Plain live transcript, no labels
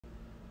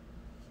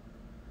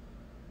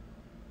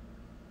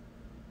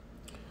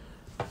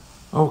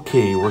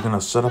Okay, we're going to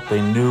set up a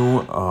new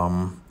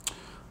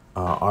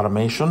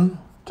automation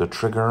to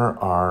trigger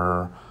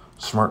our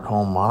smart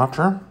home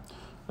monitor.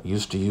 I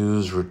used to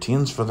use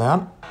routines for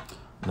that.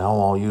 Now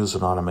I'll use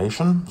an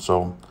automation.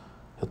 So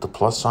hit the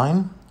plus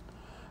sign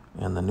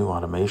and the new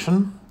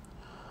automation.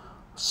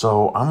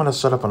 So I'm going to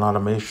set up an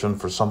automation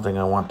for something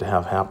I want to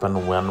have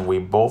happen when we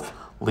both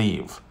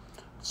leave.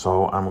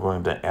 So I'm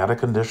going to add a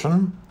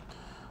condition,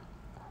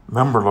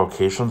 member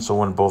location, so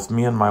when both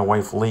me and my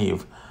wife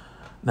leave.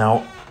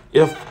 Now,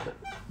 if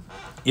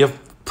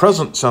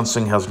present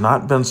sensing has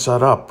not been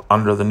set up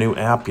under the new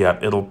app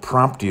yet, it'll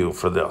prompt you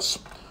for this.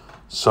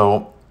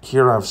 So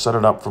here I've set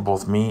it up for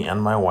both me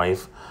and my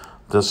wife.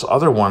 This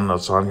other one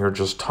that's on here,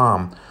 just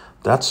Tom,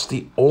 that's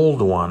the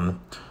old one.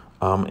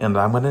 And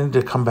I'm going to need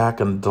to come back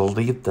and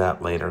delete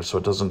that later so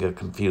it doesn't get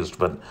confused.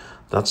 But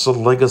that's the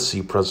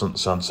legacy present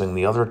sensing.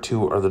 The other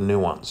two are the new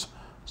ones.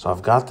 So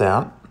I've got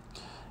that.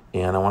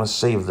 And I want to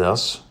save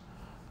this.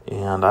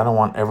 And I don't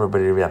want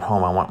everybody to be at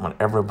home. I want when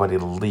everybody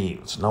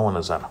leaves. No one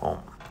is at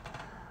home.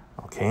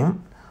 Okay.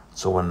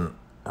 So when,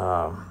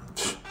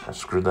 I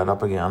screwed that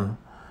up again.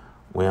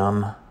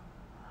 When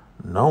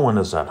no one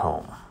is at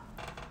home.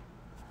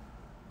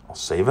 I'll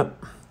save it.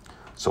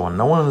 So when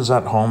no one is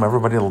at home,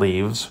 everybody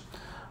leaves.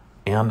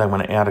 And I'm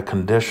going to add a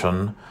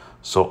condition.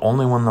 So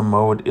only when the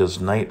mode is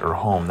night or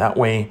home. That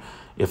way,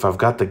 if I've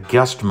got the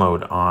guest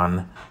mode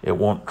on, it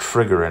won't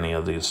trigger any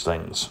of these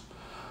things.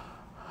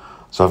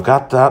 So I've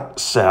got that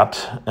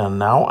set, and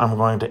now I'm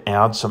going to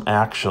add some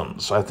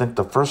actions. I think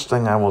the first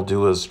thing I will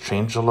do is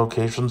change the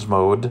locations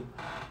mode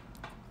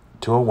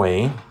to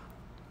away.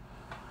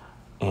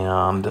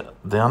 And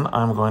then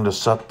I'm going to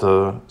set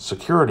the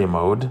security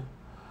mode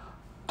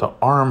to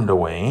armed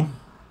away.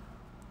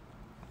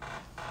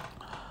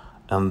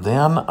 And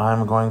then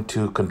I'm going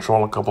to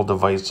control a couple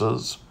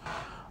devices.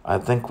 I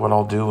think what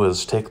I'll do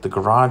is take the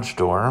garage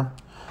door,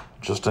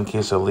 just in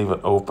case I leave it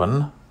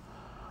open.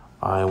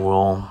 I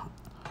will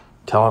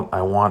tell it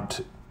I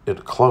want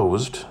it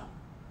closed.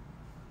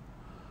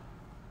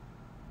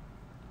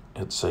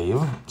 Hit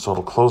save, so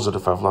it'll close it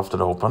if I've left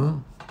it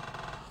open.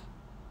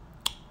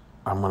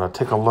 I'm going to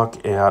take a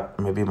look at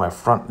maybe my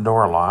front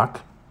door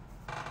lock.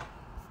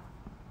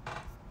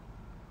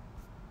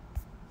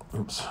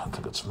 Oops, I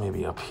think it's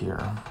maybe up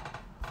here.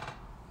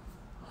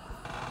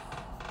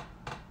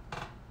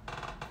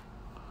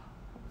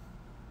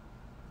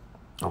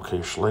 Okay,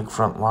 Schlage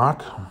front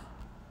lock.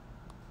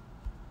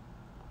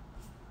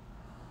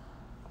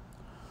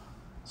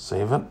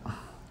 Save it.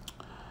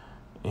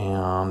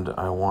 And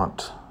I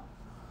want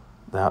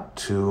that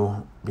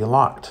to be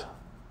locked.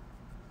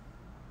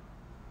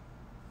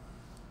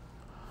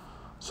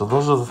 So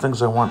those are the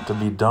things I want to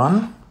be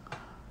done.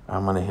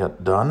 I'm going to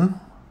hit done.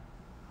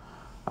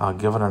 I'll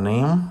give it a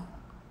name.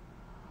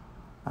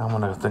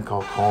 I think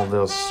I'll call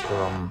this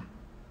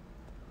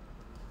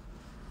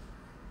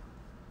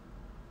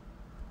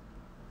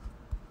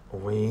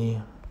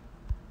away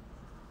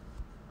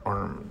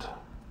armed.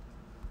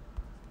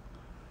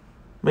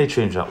 May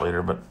change that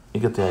later, but you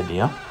get the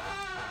idea.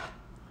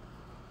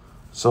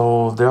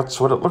 So that's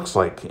what it looks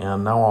like.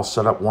 And now I'll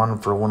set up one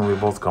for when we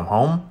both come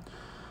home.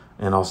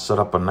 And I'll set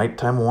up a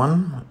nighttime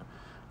one.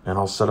 And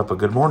I'll set up a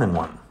good morning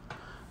one.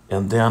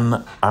 And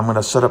then I'm going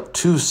to set up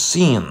two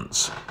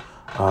scenes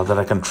that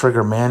I can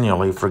trigger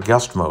manually for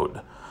guest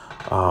mode.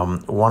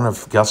 One,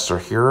 if guests are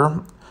here,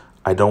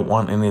 I don't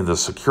want any of the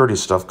security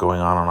stuff going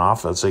on and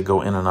off as they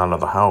go in and out of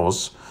the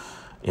house.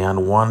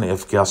 And one,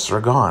 if guests are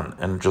gone,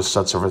 and it just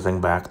sets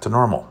everything back to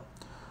normal.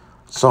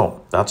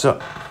 So that's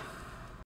it.